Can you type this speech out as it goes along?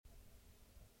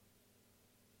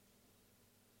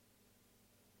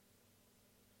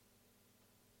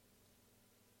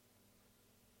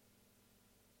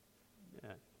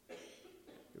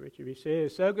Which of you say,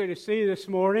 it's so good to see you this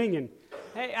morning. And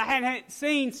hey, I hadn't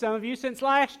seen some of you since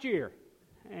last year.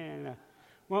 And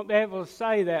won't be able to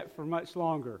say that for much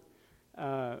longer.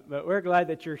 But we're glad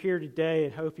that you're here today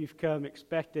and hope you've come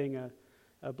expecting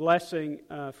a blessing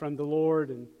from the Lord.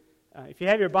 And if you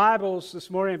have your Bibles this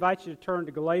morning, I invite you to turn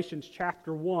to Galatians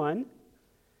chapter 1.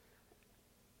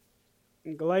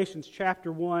 In Galatians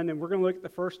chapter 1, and we're going to look at the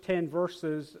first 10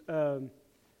 verses.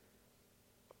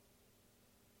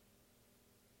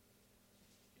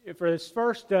 For this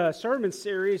first sermon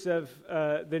series of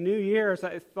the new year, as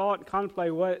I thought and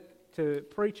contemplated what to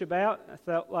preach about, I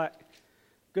felt like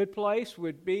a good place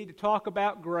would be to talk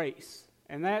about grace.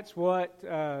 And that's what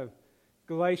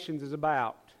Galatians is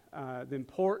about, the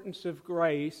importance of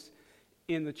grace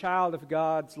in the child of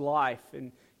God's life.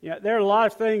 And there are a lot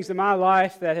of things in my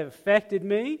life that have affected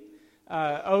me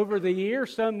over the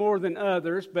years, some more than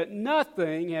others, but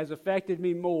nothing has affected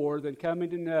me more than coming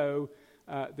to know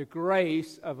the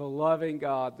grace of a loving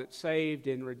God that saved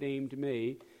and redeemed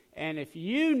me. And if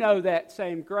you know that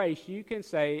same grace, you can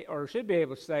say, or should be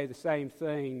able to say, the same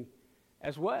thing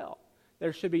as well.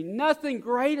 There should be nothing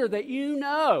greater that you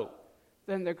know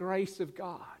than the grace of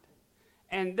God.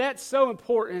 And that's so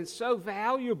important and so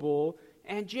valuable.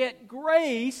 And yet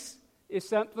grace is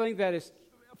something that is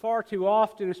far too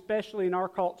often, especially in our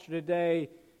culture today,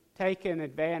 taken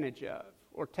advantage of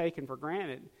or taken for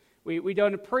granted. We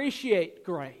don't appreciate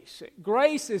grace.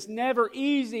 Grace is never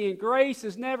easy and grace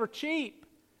is never cheap.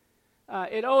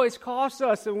 It always costs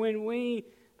us, and when we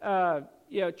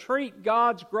treat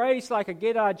God's grace like a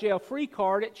get-out-of-jail-free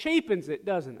card, it cheapens it,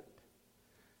 doesn't it?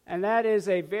 And that is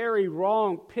a very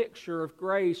wrong picture of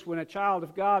grace when a child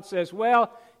of God says,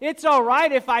 well, it's all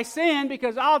right if I sin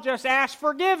because I'll just ask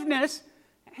forgiveness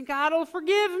and God will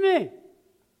forgive me.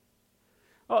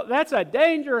 Well, that's a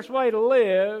dangerous way to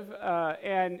live,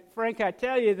 and Frank, I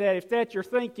tell you that if that's your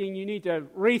thinking, you need to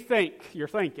rethink your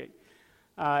thinking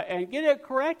and get it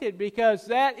corrected, because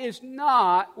that is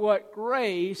not what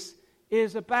grace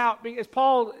is about. Because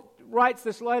Paul writes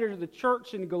this letter to the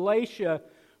church in Galatia,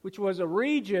 which was a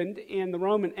region in the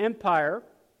Roman Empire,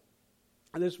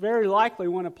 and it's very likely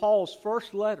one of Paul's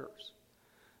first letters.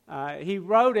 He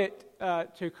wrote it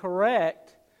to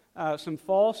correct some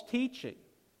false teaching.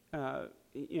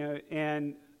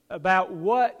 And about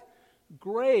what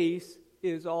grace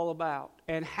is all about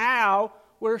and how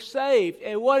we're saved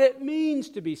and what it means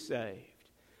to be saved.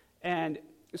 And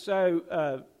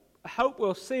so I hope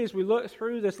we'll see as we look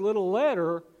through this little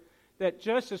letter that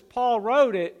just as Paul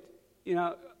wrote it,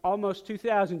 almost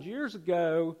 2,000 years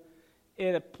ago,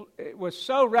 it was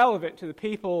so relevant to the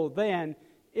people then,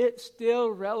 it's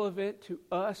still relevant to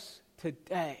us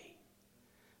today.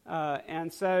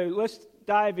 And so let's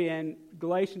dive in.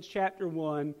 Galatians chapter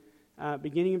 1,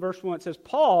 beginning in verse 1, it says,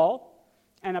 Paul,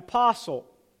 an apostle,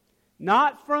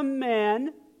 not from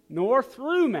men nor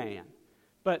through man,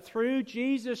 but through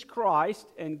Jesus Christ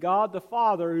and God the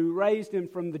Father who raised him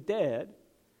from the dead,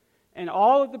 and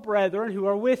all of the brethren who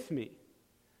are with me,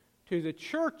 to the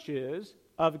churches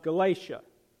of Galatia.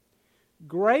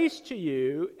 Grace to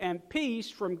you and peace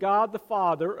from God the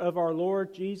Father of our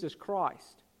Lord Jesus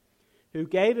Christ, who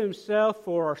gave himself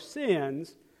for our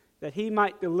sins, that he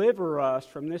might deliver us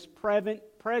from this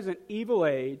present evil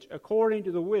age, according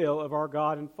to the will of our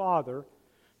God and Father,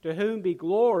 to whom be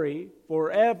glory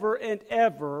forever and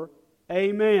ever.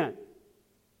 Amen.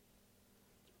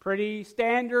 Pretty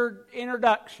standard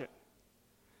introduction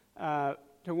to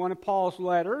one of Paul's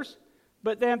letters,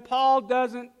 but then Paul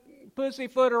doesn't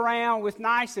pussyfoot around with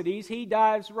niceties. He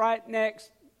dives right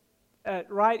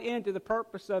into the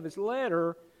purpose of his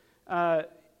letter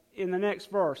in the next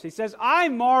verse. He says, I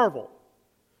marvel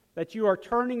that you are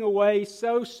turning away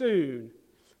so soon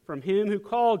from him who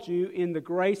called you in the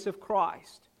grace of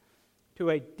Christ to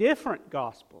a different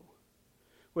gospel,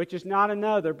 which is not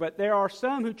another, but there are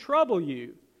some who trouble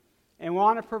you and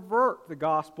want to pervert the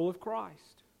gospel of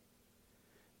Christ.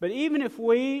 But even if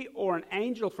we or an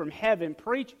angel from heaven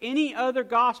preach any other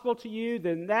gospel to you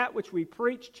than that which we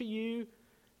preach to you,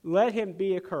 let him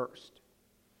be accursed.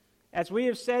 As we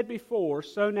have said before,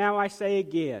 so now I say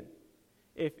again,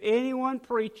 if anyone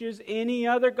preaches any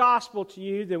other gospel to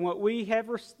you than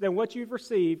what you've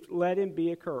received, let him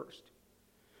be accursed.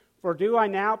 For do I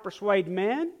now persuade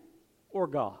men or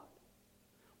God?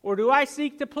 Or do I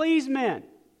seek to please men?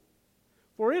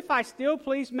 For if I still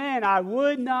please men, I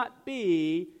would not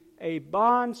be a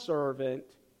bondservant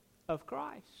of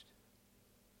Christ.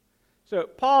 So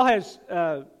Paul has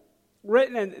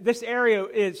written, and this area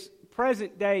is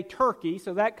present-day Turkey,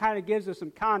 so that kind of gives us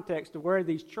some context of where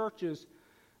these churches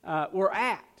were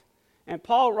at. And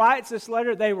Paul writes this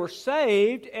letter, they were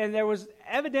saved, and there was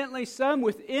evidently some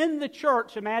within the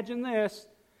church, imagine this,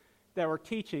 that were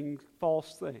teaching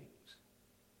false things.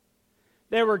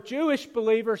 There were Jewish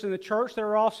believers in the church. There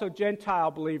were also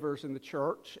Gentile believers in the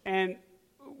church. And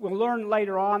we'll learn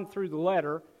later on through the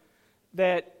letter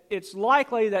that it's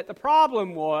likely that the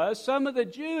problem was some of the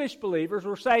Jewish believers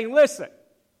were saying, listen,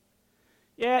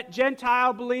 yeah,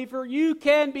 Gentile believer, you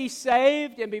can be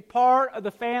saved and be part of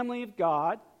the family of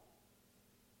God.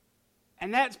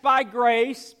 And that's by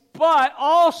grace, but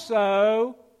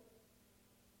also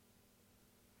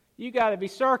you got to be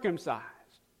circumcised.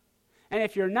 And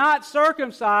if you're not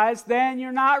circumcised, then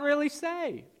you're not really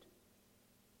saved.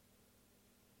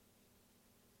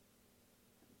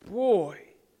 Boy,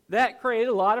 that created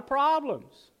a lot of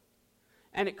problems.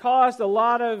 And it caused a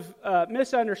lot of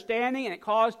misunderstanding, and it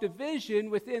caused division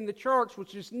within the church,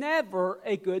 which is never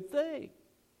a good thing.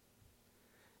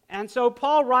 And so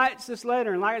Paul writes this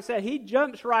letter, and like I said, he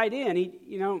jumps right in.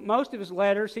 Most of his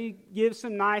letters, he gives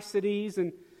some niceties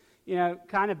and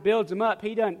kind of builds them up.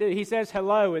 He doesn't do it. He says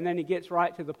hello, and then he gets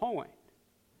right to the point.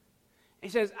 He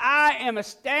says, I am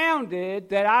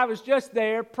astounded that I was just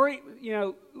there,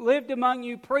 lived among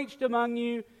you, preached among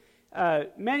you.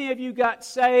 Many of you got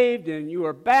saved, and you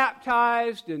were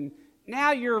baptized, and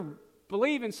now you're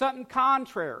believing something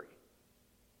contrary.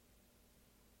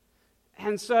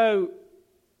 And so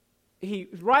he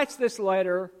writes this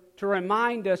letter to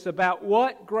remind us about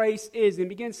what grace is, and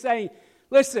begins saying,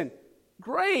 listen,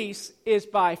 grace is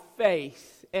by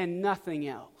faith and nothing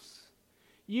else.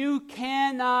 You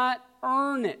cannot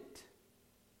earn it.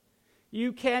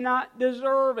 You cannot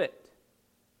deserve it.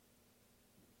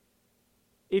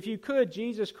 If you could,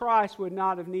 Jesus Christ would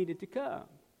not have needed to come.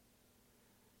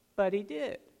 But he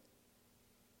did.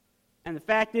 And the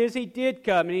fact is, he did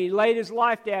come, and he laid his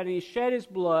life down, and he shed his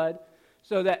blood,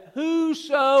 so that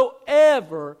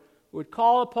whosoever would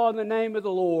call upon the name of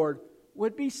the Lord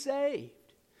would be saved.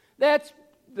 That's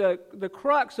the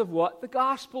crux of what the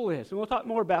gospel is. And we'll talk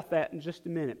more about that in just a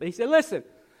minute. But he said, listen,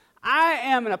 I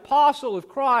am an apostle of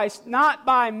Christ, not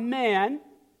by men,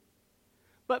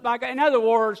 but by God. In other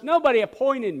words, nobody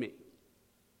appointed me.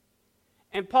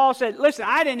 And Paul said, listen,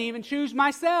 I didn't even choose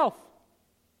myself.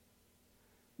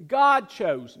 God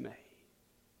chose me.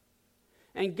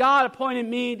 And God appointed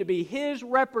me to be his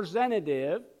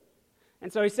representative.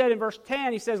 And so he said in verse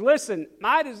 10, he says, listen,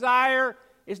 my desire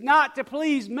is not to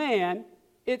please man,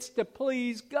 it's to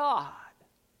please God.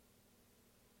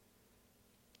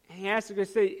 And he has to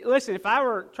say, listen, if I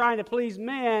were trying to please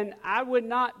men, I would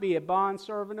not be a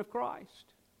bondservant of Christ.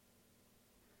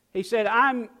 He said,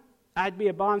 I'd be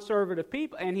a bondservant of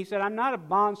people. And he said, I'm not a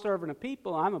bondservant of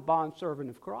people, I'm a bondservant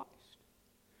of Christ.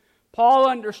 Paul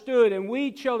understood, and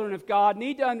we children of God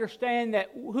need to understand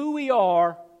that who we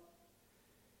are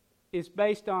is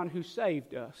based on who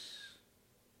saved us.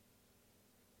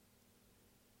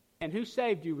 And who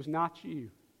saved you was not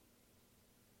you.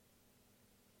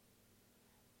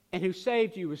 And who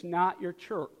saved you was not your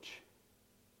church.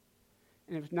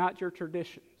 And it was not your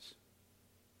traditions.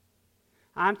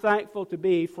 I'm thankful to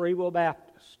be Free Will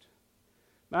Baptist.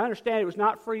 But I understand it was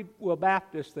not Free Will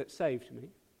Baptist that saved me.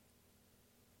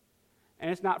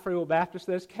 And it's not Free Will Baptist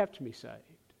that has kept me saved.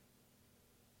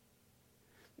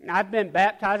 I've been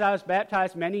baptized. I was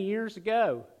baptized many years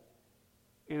ago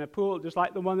in a pool just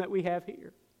like the one that we have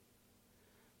here.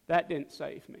 That didn't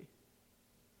save me.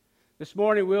 This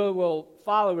morning we will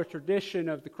follow a tradition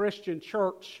of the Christian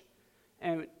church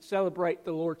and celebrate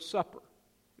the Lord's Supper.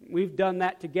 We've done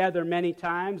that together many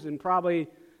times, and probably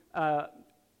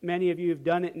many of you have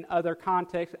done it in other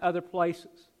contexts, other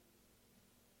places.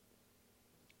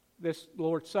 This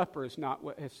Lord's Supper is not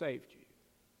what has saved you.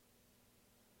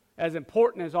 As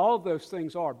important as all of those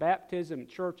things are, baptism,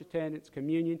 church attendance,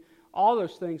 communion, all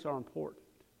those things are important.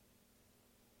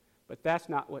 But that's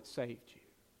not what saved you.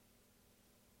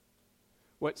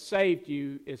 What saved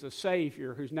you is a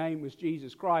Savior whose name was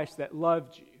Jesus Christ that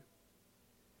loved you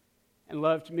and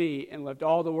loved me and loved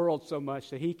all the world so much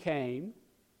that he came,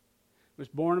 was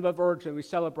born of a virgin. We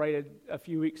celebrated a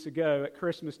few weeks ago at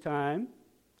Christmas time.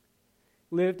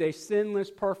 Lived a sinless,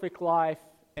 perfect life,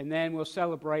 and then we'll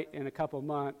celebrate in a couple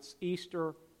months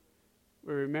Easter.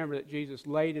 We remember that Jesus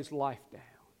laid his life down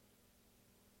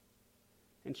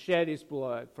and shed his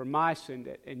blood for my sin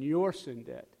debt and your sin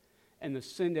debt and the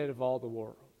sin debt of all the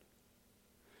world.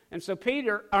 And so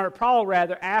Paul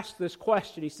asked this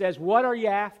question. He says, what are you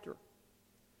after?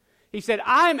 He said,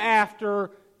 I'm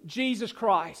after Jesus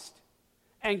Christ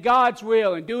and God's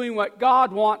will and doing what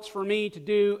God wants for me to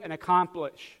do and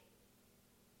accomplish.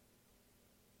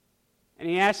 And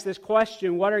he asked this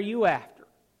question, what are you after?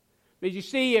 But you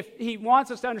see, if he wants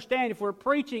us to understand, if we're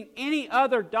preaching any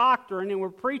other doctrine and we're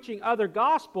preaching other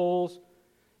gospels,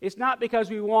 it's not because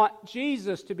we want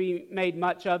Jesus to be made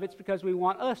much of, it's because we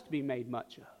want us to be made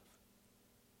much of.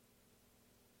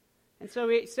 And so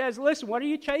he says, listen, what are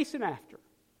you chasing after?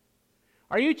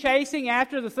 Are you chasing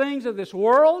after the things of this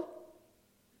world?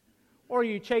 Or are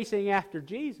you chasing after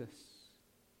Jesus?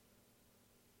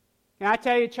 Can I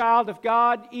tell you, child of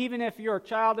God, even if you're a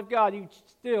child of God, you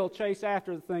still chase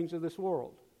after the things of this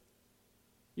world.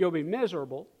 You'll be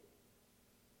miserable.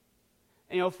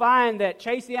 And you'll find that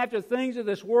chasing after the things of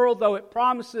this world, though it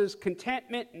promises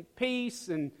contentment and peace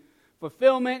and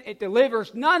fulfillment, it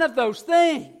delivers none of those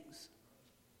things.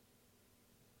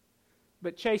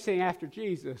 But chasing after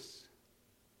Jesus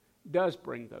does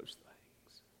bring those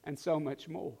things, and so much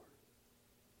more.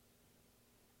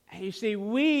 And you see,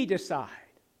 we decide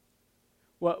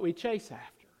what we chase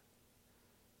after.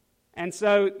 And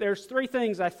so there's three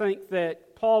things I think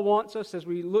that Paul wants us as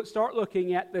we start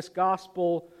looking at this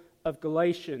gospel of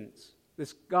Galatians,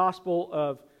 this gospel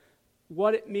of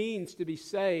what it means to be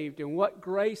saved and what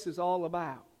grace is all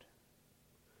about.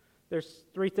 There's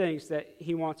three things that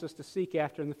he wants us to seek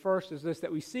after. And the first is this,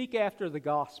 that we seek after the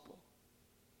gospel.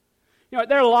 You know,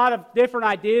 there are a lot of different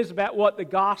ideas about what the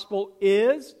gospel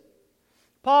is.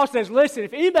 Paul says, listen,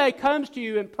 if anybody comes to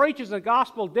you and preaches a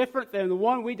gospel different than the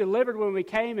one we delivered when we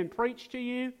came and preached to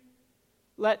you,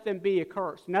 let them be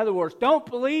accursed. In other words, don't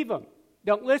believe them.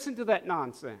 Don't listen to that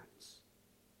nonsense.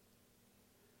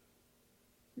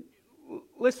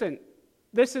 Listen,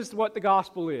 this is what the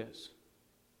gospel is.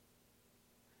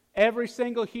 Every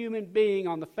single human being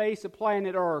on the face of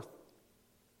planet Earth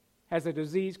has a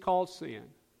disease called sin,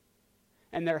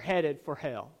 and they're headed for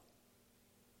hell.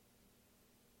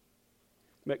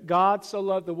 But God so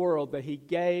loved the world that He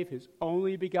gave His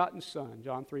only begotten Son,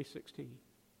 John 3:16,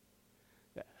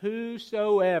 that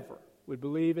whosoever would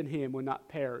believe in Him would not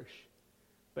perish,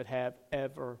 but have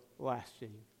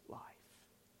everlasting life.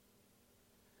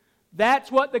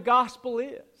 That's what the gospel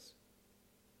is.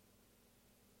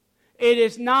 It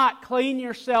is not clean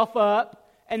yourself up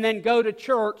and then go to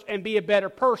church and be a better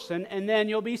person and then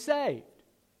you'll be saved.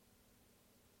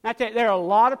 I tell you, there are a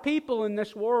lot of people in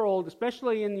this world,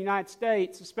 especially in the United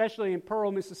States, especially in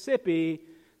Pearl, Mississippi,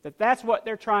 that's what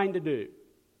they're trying to do.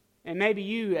 And maybe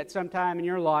you, at some time in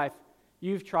your life,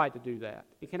 you've tried to do that.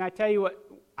 And can I tell you what?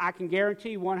 I can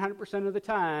guarantee 100% of the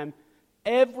time,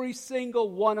 every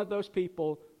single one of those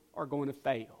people are going to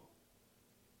fail.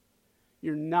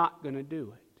 You're not going to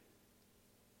do it.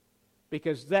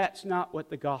 Because that's not what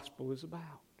the gospel is about.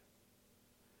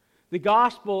 The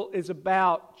gospel is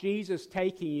about Jesus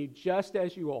taking you just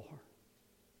as you are.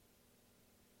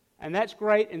 And that's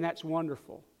great and that's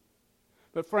wonderful.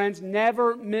 But friends,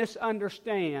 never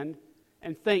misunderstand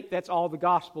and think that's all the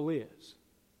gospel is.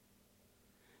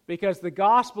 Because the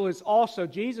gospel is also,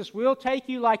 Jesus will take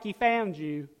you like He found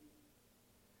you,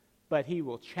 but He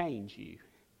will change you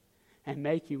and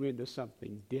make you into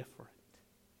something different.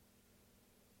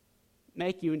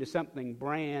 Make you into something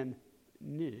brand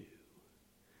new.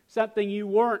 Something you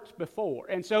weren't before.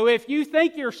 And so if you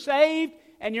think you're saved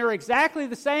and you're exactly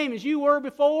the same as you were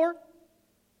before,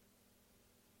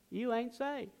 you ain't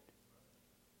saved.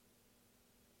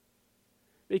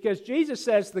 Because Jesus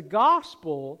says the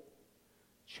gospel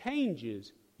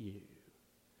changes you.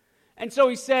 And so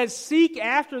He says, seek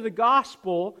after the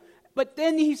gospel, but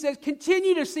then He says,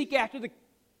 continue to seek after the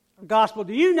gospel.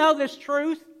 Do you know this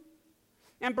truth?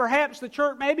 And perhaps the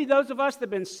church, maybe those of us that have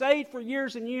been saved for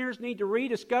years and years need to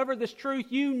rediscover this truth.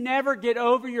 You never get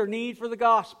over your need for the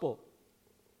gospel.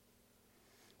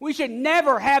 We should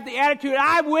never have the attitude,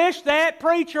 I wish that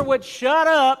preacher would shut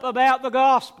up about the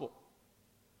gospel.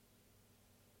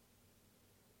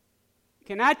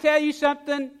 Can I tell you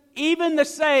something? Even the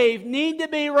saved need to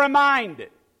be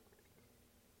reminded.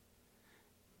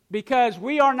 Because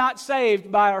we are not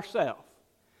saved by ourselves.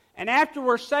 And after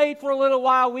we're saved for a little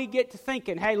while, we get to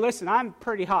thinking, hey, listen, I'm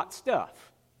pretty hot stuff.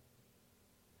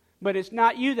 But it's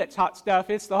not you that's hot stuff.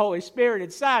 It's the Holy Spirit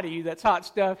inside of you that's hot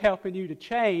stuff, helping you to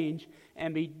change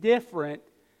and be different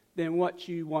than what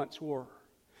you once were.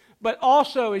 But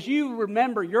also, as you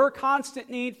remember your constant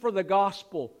need for the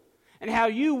gospel and how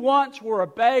you once were a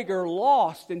beggar,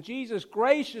 lost, and Jesus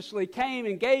graciously came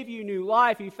and gave you new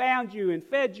life. He found you and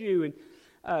fed you, and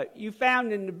you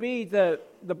found Him to be the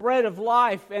bread of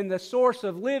life and the source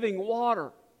of living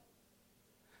water,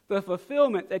 the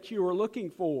fulfillment that you were looking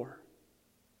for.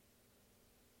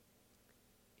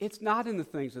 It's not in the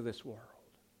things of this world.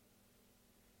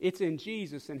 It's in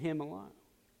Jesus and Him alone.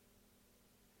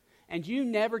 And you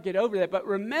never get over that. But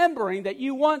remembering that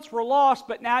you once were lost,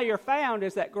 but now you're found,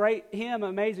 as that great hymn,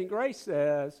 Amazing Grace,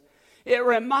 says, It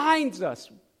reminds us,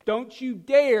 don't you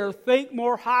dare think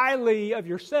more highly of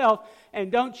yourself,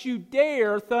 and don't you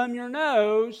dare thumb your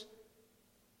nose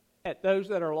at those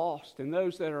that are lost and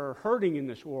those that are hurting in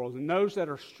this world and those that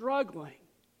are struggling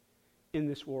in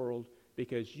this world,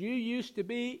 because you used to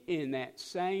be in that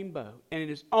same boat. And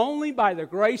it is only by the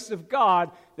grace of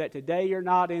God that today you're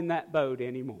not in that boat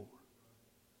anymore.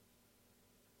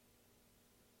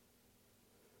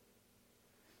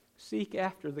 Seek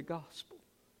after the gospel.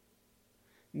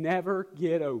 Never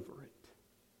get over it.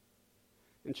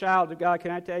 And child of God,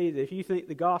 can I tell you that if you think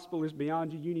the gospel is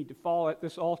beyond you, you need to fall at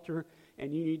this altar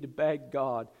and you need to beg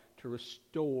God to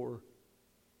restore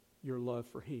your love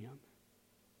for Him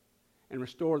and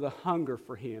restore the hunger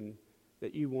for Him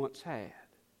that you once had.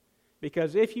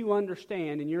 Because if you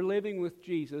understand and you're living with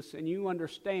Jesus and you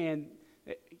understand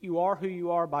that you are who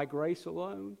you are by grace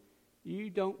alone, you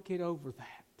don't get over that.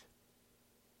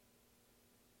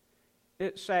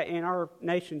 It's sad in our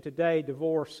nation today,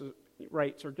 divorce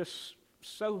rates are just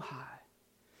so high.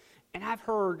 And I've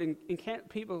heard, and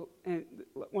people, and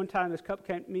one time this couple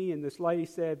came to me and this lady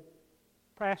said,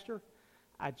 Pastor,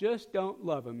 I just don't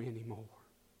love him anymore.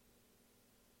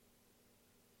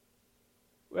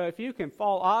 Well, if you can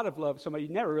fall out of love with somebody,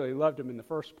 you never really loved them in the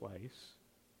first place.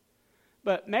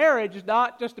 But marriage is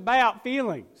not just about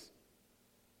feelings.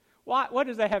 What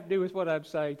does that have to do with what I'm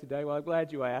saying today? Well, I'm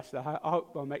glad you asked. I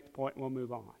hope I'll make the point and we'll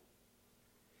move on.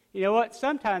 You know what?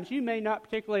 Sometimes you may not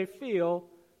particularly feel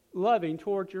loving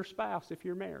towards your spouse if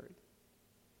you're married.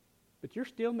 But you're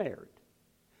still married.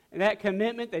 And that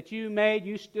commitment that you made,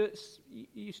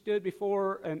 you stood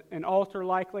before an altar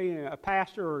likely, a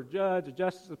pastor or a judge, a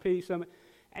justice of the peace,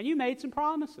 and you made some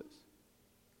promises.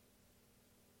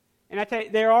 And I tell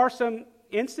you, there are some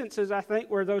instances, I think,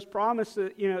 where those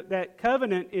promises, that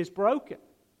covenant is broken.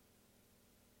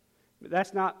 But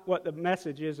that's not what the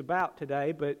message is about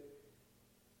today. But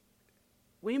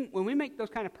when we make those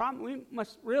kind of promises, we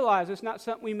must realize it's not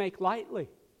something we make lightly.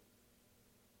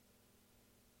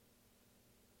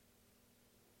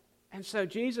 And so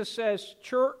Jesus says,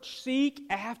 church, seek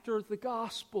after the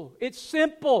gospel. It's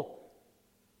simple.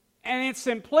 And its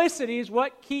simplicity is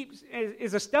what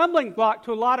is a stumbling block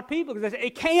to a lot of people, because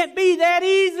it can't be that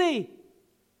easy.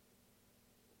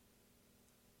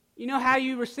 You know how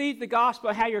you receive the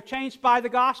gospel, how you're changed by the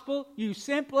gospel? You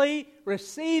simply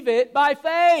receive it by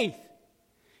faith.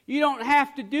 You don't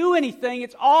have to do anything.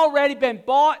 It's already been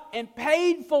bought and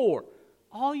paid for.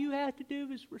 All you have to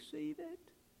do is receive it.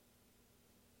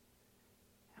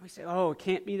 And we say, oh, it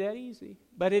can't be that easy.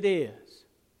 But it is.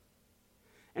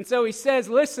 And so he says,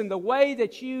 listen, the way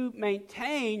that you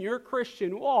maintain your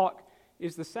Christian walk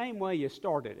is the same way you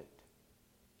started it.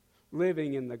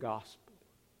 Living in the gospel.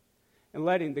 And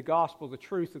letting the gospel, the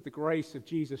truth of the grace of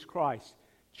Jesus Christ,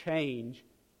 change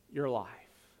your life.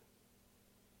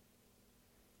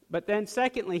 But then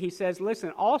secondly, he says,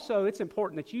 listen, also it's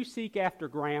important that you seek after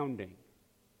grounding.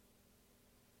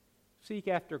 Seek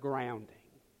after grounding.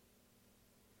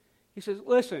 He says,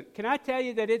 listen, can I tell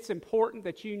you that it's important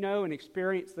that you know and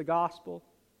experience the gospel?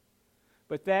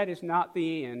 But that is not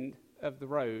the end of the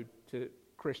road to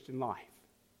Christian life.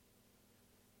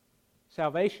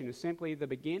 Salvation is simply the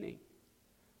beginning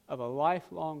of a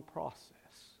lifelong process.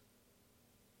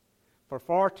 For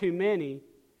far too many,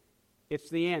 it's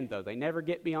the end, though. They never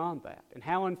get beyond that. And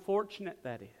how unfortunate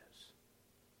that is.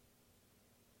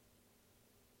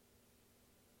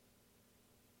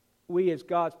 We as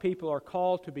God's people are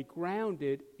called to be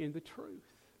grounded in the truth.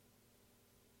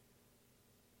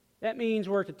 That means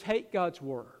we're to take God's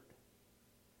word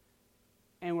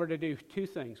and we're to do two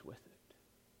things with it.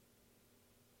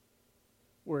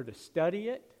 We're to study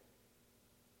it,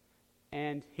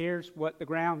 and here's what the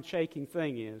ground-shaking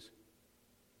thing is.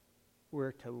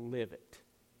 We're to live it.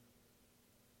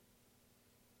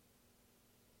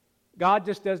 God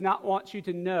just does not want you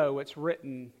to know what's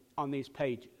written on these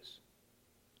pages.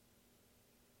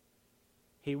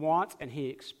 He wants and He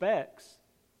expects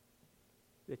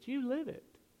that you live it.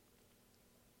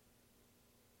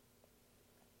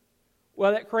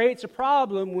 Well, that creates a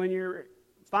problem when you're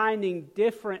finding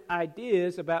different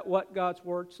ideas about what God's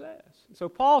Word says. So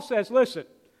Paul says, listen,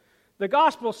 the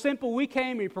gospel is simple. We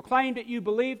came, we proclaimed it, you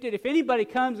believed it. If anybody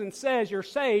comes and says you're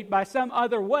saved by some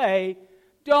other way,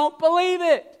 don't believe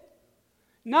it.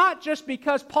 Not just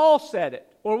because Paul said it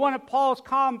or one of Paul's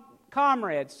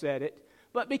comrades said it,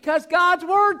 but because God's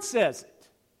Word says it.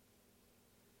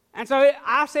 And so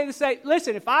I say to say,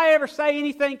 listen, if I ever say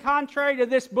anything contrary to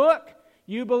this book,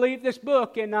 you believe this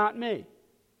book and not me.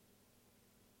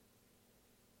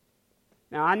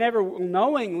 Now, I never will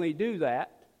knowingly do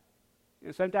that.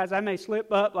 Sometimes I may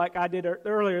slip up like I did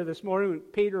earlier this morning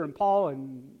with Peter and Paul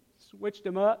and switched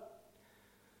them up.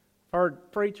 I've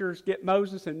heard preachers get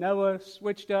Moses and Noah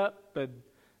switched up, and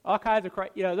all kinds of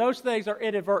those things are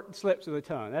inadvertent slips of the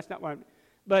tongue. That's not what I'm...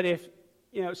 But if,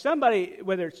 somebody,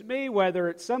 whether it's me, whether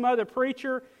it's some other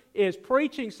preacher, is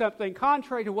preaching something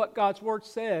contrary to what God's Word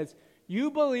says,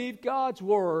 you believe God's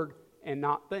Word and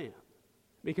not them.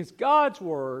 Because God's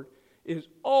Word is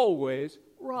always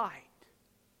right.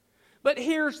 But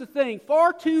here's the thing.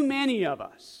 Far too many of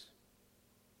us,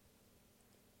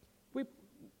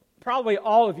 probably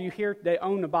all of you here today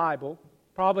own the Bible.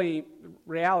 Probably, the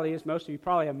reality is most of you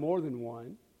probably have more than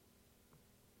one.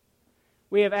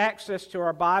 We have access to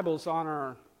our Bibles on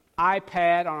our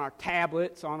iPad, on our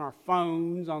tablets, on our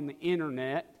phones, on the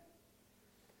internet.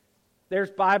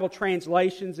 There's Bible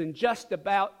translations in just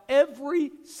about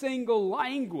every single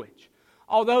language.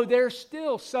 Although there's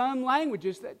still some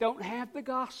languages that don't have the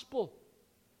gospel.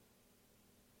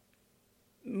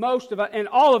 Most of us, and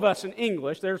all of us in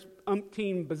English, there's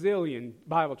umpteen bazillion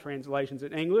Bible translations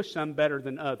in English, some better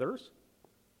than others.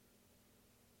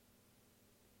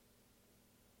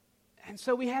 And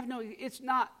so it's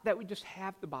not that we just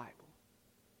have the Bible.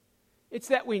 It's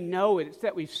that we know it. It's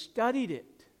that we've studied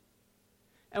it.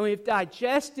 And we've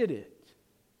digested it.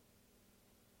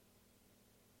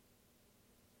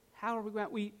 How are we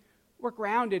grounded? We're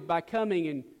grounded by coming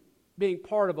and being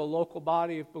part of a local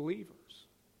body of believers.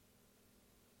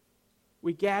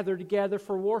 We gather together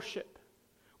for worship.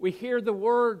 We hear the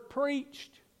Word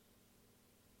preached.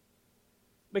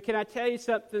 But can I tell you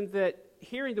something, that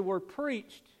hearing the Word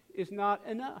preached is not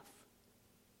enough.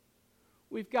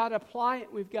 We've got to apply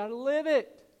it. We've got to live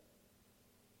it.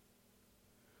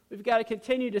 We've got to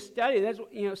continue to study. That's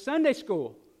Sunday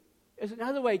school is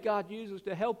another way God uses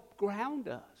to help ground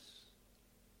us.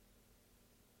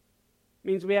 It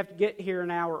means we have to get here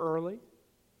an hour early.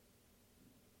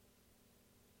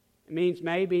 It means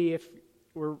maybe if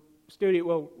we're student,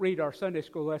 we'll read our Sunday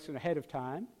school lesson ahead of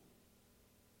time.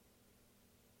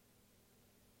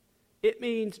 It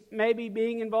means maybe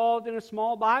being involved in a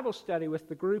small Bible study with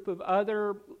the group of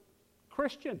other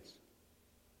Christians.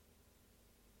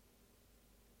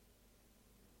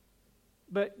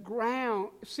 But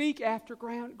seek after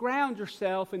ground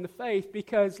yourself in the faith,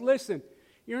 because listen,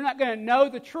 you're not going to know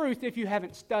the truth if you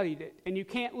haven't studied it, and you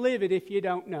can't live it if you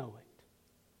don't know it.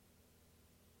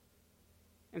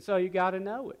 And so you got to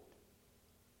know it.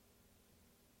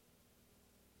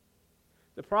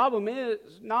 The problem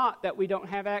is not that we don't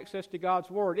have access to God's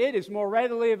Word. It is more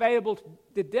readily available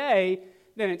today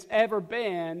than it's ever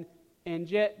been, and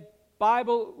yet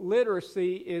Bible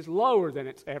literacy is lower than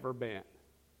it's ever been.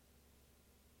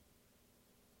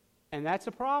 And that's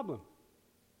a problem.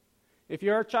 If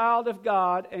you're a child of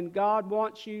God and God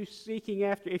wants you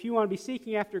if you want to be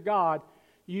seeking after God,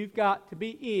 you've got to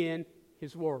be in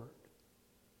His Word.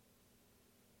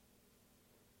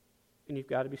 And you've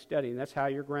got to be studying. That's how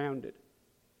you're grounded.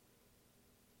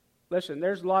 Listen,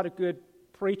 there's a lot of good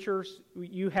preachers.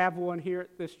 You have one here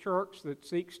at this church that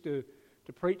seeks to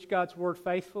preach God's Word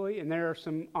faithfully, and there are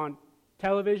some on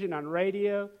television, on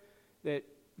radio, that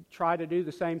try to do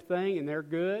the same thing, and they're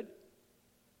good.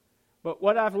 But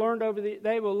what I've learned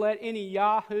they will let any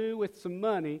yahoo with some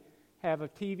money have a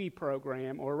TV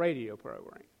program or a radio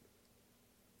program.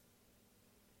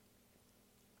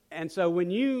 And so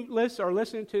when you are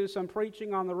listening to some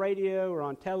preaching on the radio or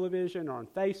on television or on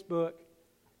Facebook,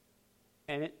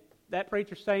 and that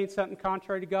preacher's saying something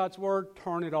contrary to God's Word,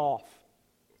 turn it off.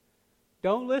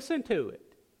 Don't listen to it.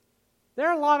 There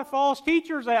are a lot of false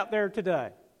teachers out there today.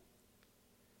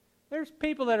 There's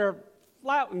people that are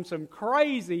flouting some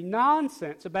crazy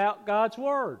nonsense about God's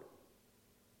Word.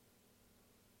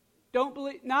 Don't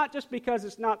believe, not just because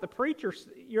it's not the preacher,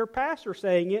 your pastor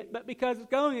saying it, but because it's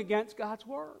going against God's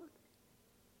Word.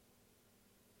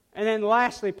 And then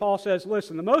lastly, Paul says,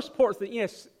 listen, the most important thing,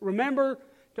 yes, remember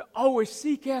to always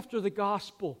seek after the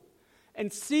gospel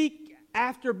and seek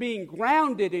after being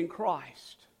grounded in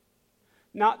Christ,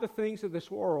 not the things of this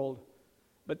world.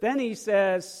 But then he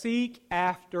says, seek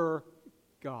after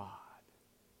God.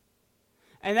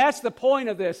 And that's the point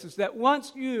of this, is that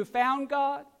once you have found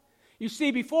God, you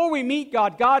see, before we meet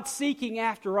God, God's seeking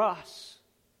after us.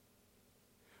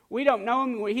 We don't know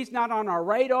Him. He's not on our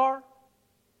radar.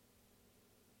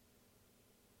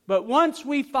 But once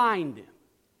we find Him,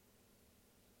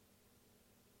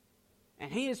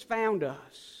 and He has found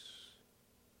us,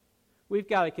 we've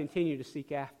got to continue to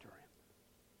seek after Him.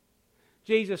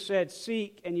 Jesus said,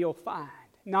 seek and you'll find.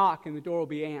 Knock and the door will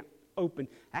be open.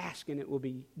 Ask and it will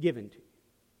be given to you.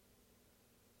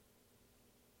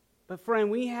 But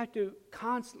friend, we have to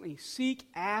constantly seek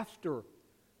after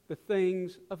the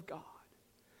things of God.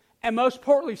 And most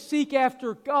importantly, seek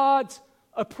after God's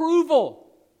approval.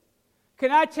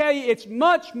 Can I tell you, it's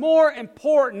much more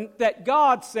important that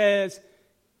God says,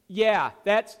 yeah,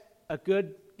 that's a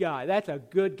good guy, that's a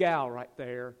good gal right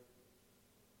there,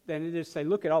 than it is to say,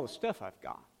 look at all the stuff I've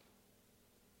got.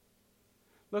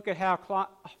 Look at how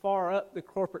far up the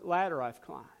corporate ladder I've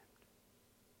climbed.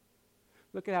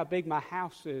 Look at how big my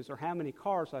house is, or how many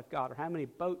cars I've got, or how many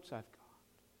boats I've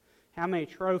got, how many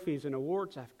trophies and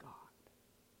awards I've got.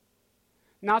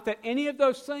 Not that any of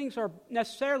those things are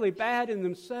necessarily bad in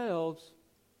themselves,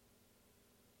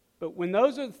 but when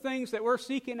those are the things that we're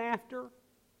seeking after,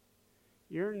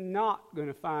 you're not going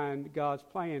to find God's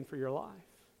plan for your life.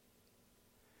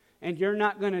 And you're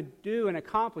not going to do and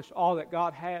accomplish all that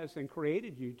God has and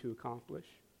created you to accomplish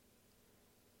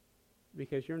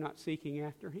because you're not seeking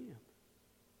after Him.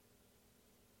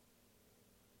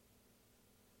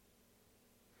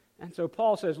 And so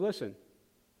Paul says, listen,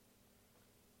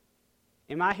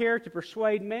 am I here to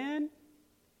persuade men?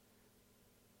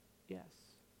 Yes.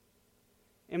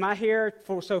 Am I here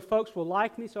so folks will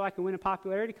like me so I can win a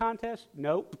popularity contest?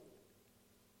 Nope.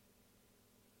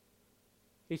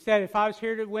 He said if I was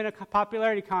here to win a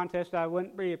popularity contest, I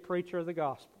wouldn't be a preacher of the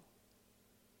gospel.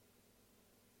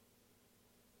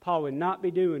 Paul would not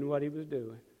be doing what he was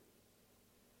doing.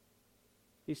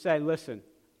 He said, listen,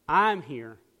 I'm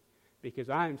here because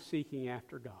I am seeking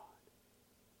after God.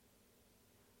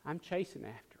 I'm chasing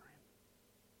after Him.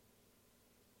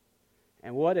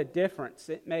 And what a difference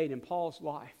it made in Paul's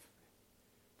life.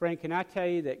 Friend, can I tell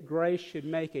you that grace should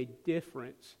make a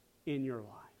difference in your life?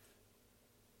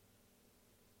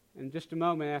 In just a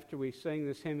moment after we sing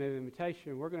this hymn of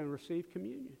invitation, we're going to receive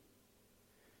communion.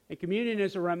 And communion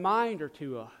is a reminder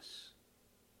to us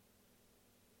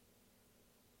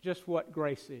just what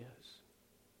grace is.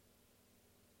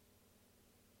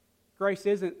 Grace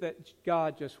isn't that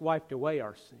God just wiped away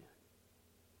our sin.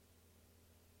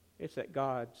 It's that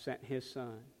God sent His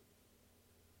Son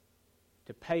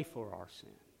to pay for our sin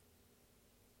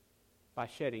by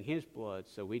shedding His blood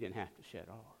so we didn't have to shed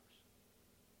ours.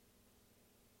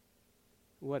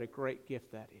 What a great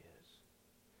gift that is.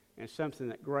 And something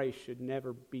that grace should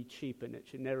never be cheapened. It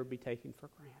should never be taken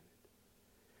for granted.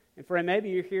 And friend, maybe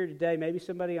you're here today. Maybe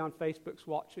somebody on Facebook's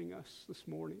watching us this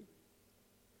morning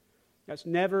that's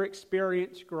never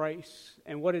experienced grace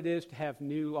and what it is to have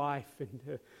new life and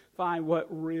to find what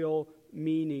real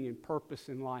meaning and purpose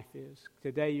in life is.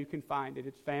 Today you can find it.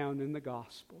 It's found in the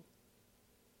gospel.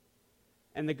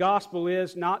 And the gospel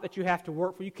is not that you have to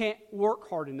work for. You can't work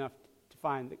hard enough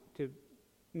to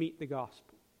meet the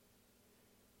gospel.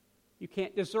 You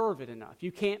can't deserve it enough.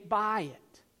 You can't buy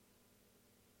it.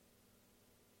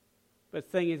 But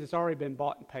the thing is, it's already been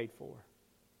bought and paid for.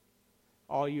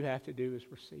 All you have to do is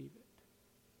receive it.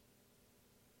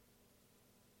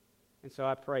 And so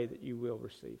I pray that you will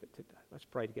receive it today. Let's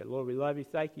pray together. Lord, we love you.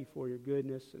 Thank you for your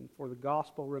goodness and for the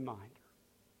gospel reminder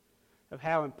of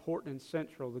how important and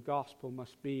central the gospel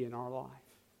must be in our life.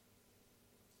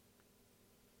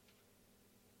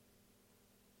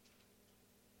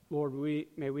 Lord,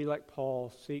 may we, like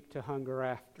Paul, seek to hunger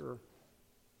after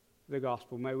the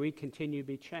gospel. May we continue to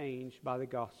be changed by the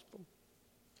gospel.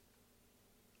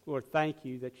 Lord, thank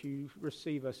you that you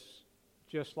receive us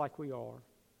just like we are,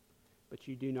 but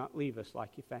you do not leave us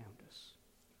like you found us.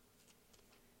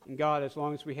 And God, as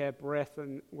long as we have breath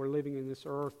and we're living in this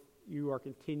earth, you are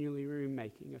continually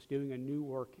remaking us, doing a new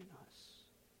work in us.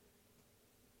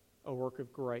 A work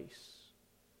of grace,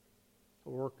 a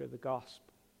work of the gospel.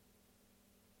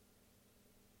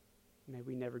 May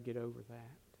we never get over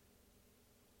that.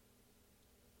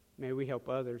 May we help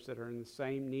others that are in the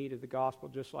same need of the gospel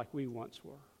just like we once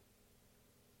were.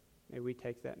 May we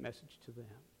take that message to them.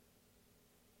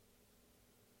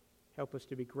 Help us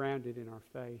to be grounded in our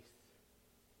faith.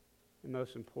 And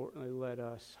most importantly, let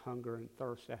us hunger and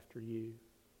thirst after you.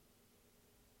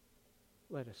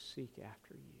 Let us seek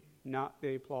after you. Not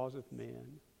the applause of men,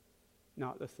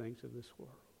 not the things of this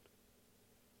world.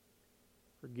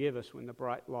 Forgive us when the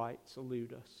bright lights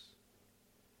elude us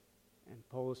and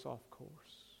pull us off course.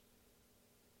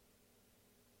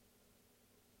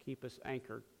 Keep us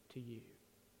anchored to you.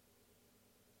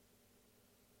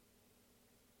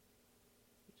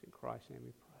 It's in Christ's name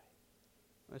we pray.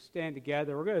 Let's stand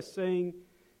together. We're going to sing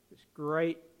this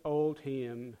great old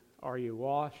hymn, Are You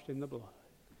Washed in the Blood?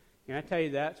 And I tell you,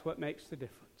 that's what makes the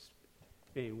difference.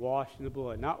 Being washed in the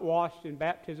blood. Not washed in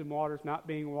baptism waters, not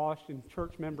being washed in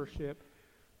church membership,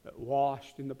 but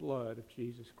washed in the blood of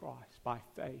Jesus Christ by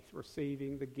faith,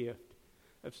 receiving the gift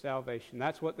of salvation.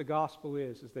 That's what the gospel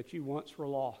is that you once were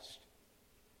lost,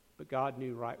 but God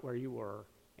knew right where you were,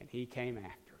 and He came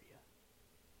after you.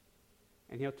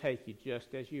 And He'll take you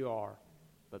just as you are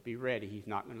But be ready. He's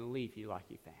not going to leave you like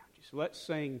he found you. So let's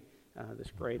sing this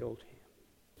great old hymn.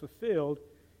 Fulfilled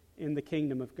in the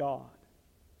kingdom of God.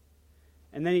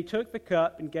 And then he took the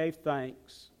cup and gave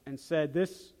thanks and said,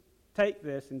 Take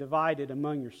this and divide it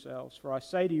among yourselves. For I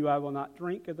say to you, I will not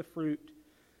drink of the fruit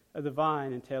of the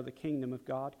vine until the kingdom of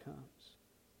God comes.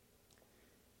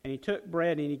 And he took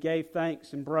bread and he gave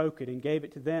thanks and broke it and gave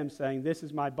it to them, saying, This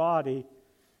is my body,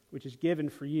 which is given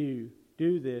for you.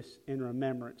 Do this in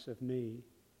remembrance of me.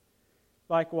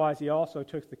 Likewise, he also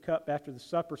took the cup after the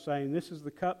supper, saying, This is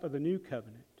the cup of the new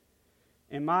covenant,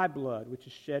 in my blood, which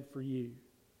is shed for you.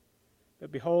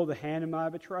 But behold, the hand of my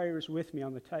betrayer is with me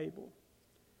on the table.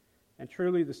 And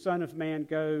truly the Son of Man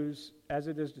goes as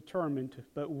it is determined,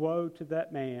 but woe to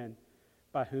that man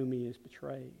by whom he is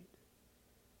betrayed.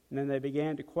 And then they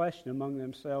began to question among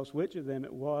themselves which of them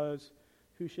it was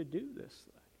who should do this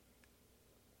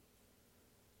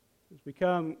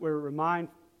thing. We're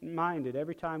reminded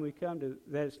every time we come to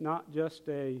that it's not just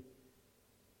a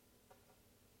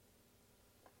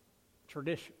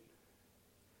tradition,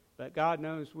 but God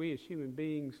knows we as human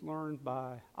beings learn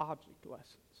by object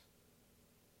lessons.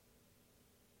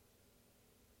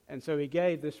 And so he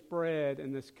gave this bread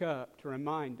and this cup to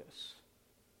remind us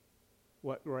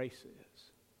what grace is.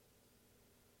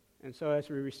 And so as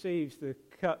we receive the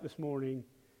cup this morning,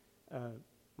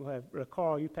 we'll have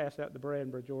Carl, you pass out the bread,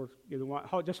 and Brother George, give the wine.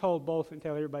 Just hold both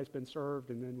until everybody's been served,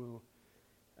 and then we'll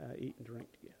eat and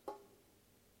drink together.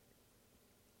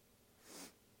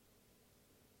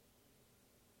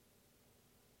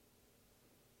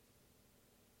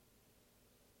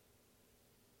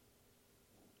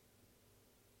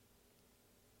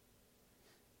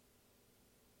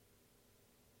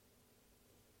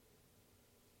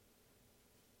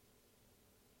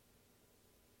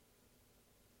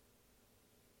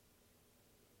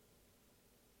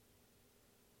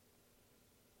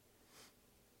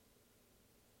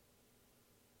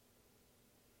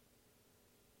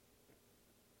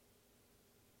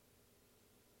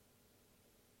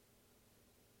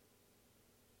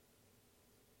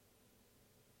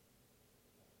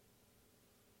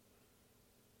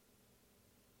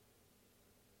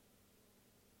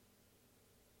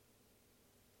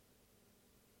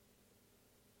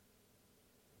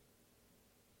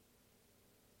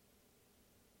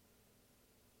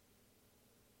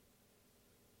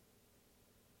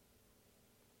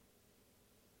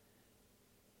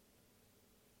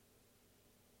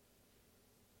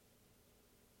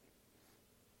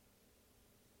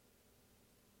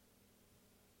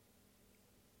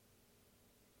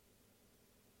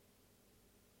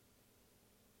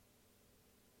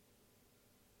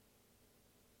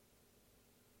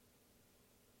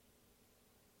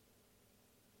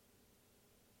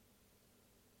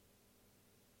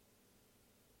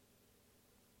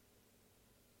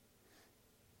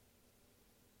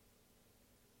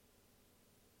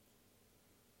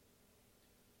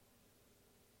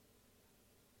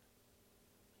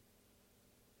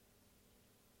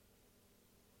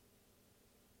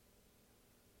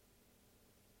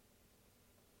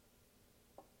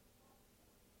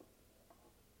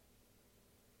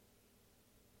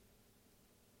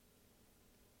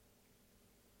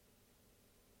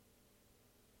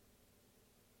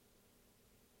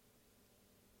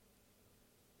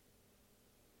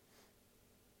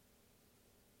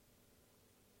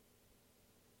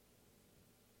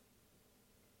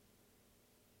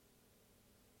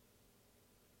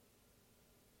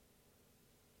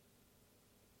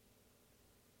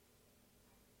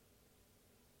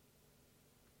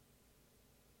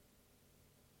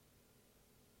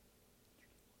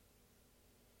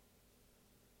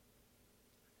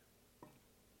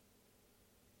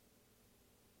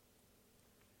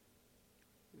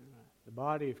 The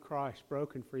body of Christ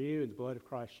broken for you and the blood of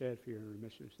Christ shed for your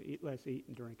remission. So let's eat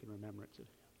and drink in remembrance of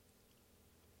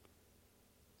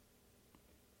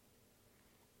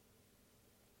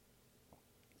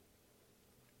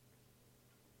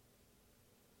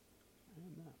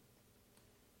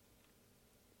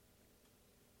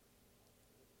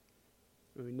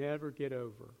him. We never get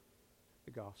over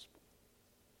the gospel.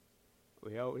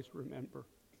 We always remember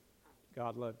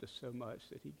God loved us so much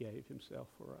that he gave himself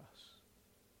for us.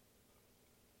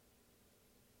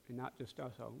 And not just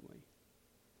us only,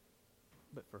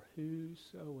 but for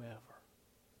whosoever.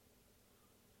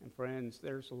 And friends,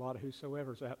 there's a lot of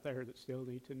whosoevers out there that still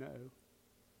need to know.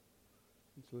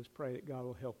 And so let's pray that God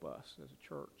will help us as a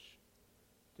church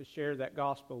to share that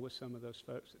gospel with some of those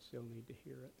folks that still need to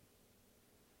hear it.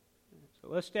 So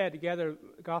let's stand together.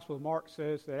 The Gospel of Mark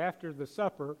says that after the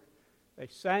supper, they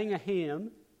sang a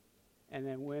hymn and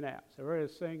then went out. So we're going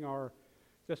to sing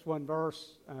just one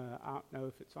verse. I don't know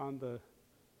if it's on the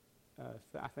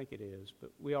I think it is,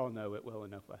 but we all know it well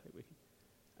enough. I think we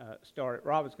can start it.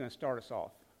 Robin's going to start us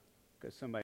off because somebody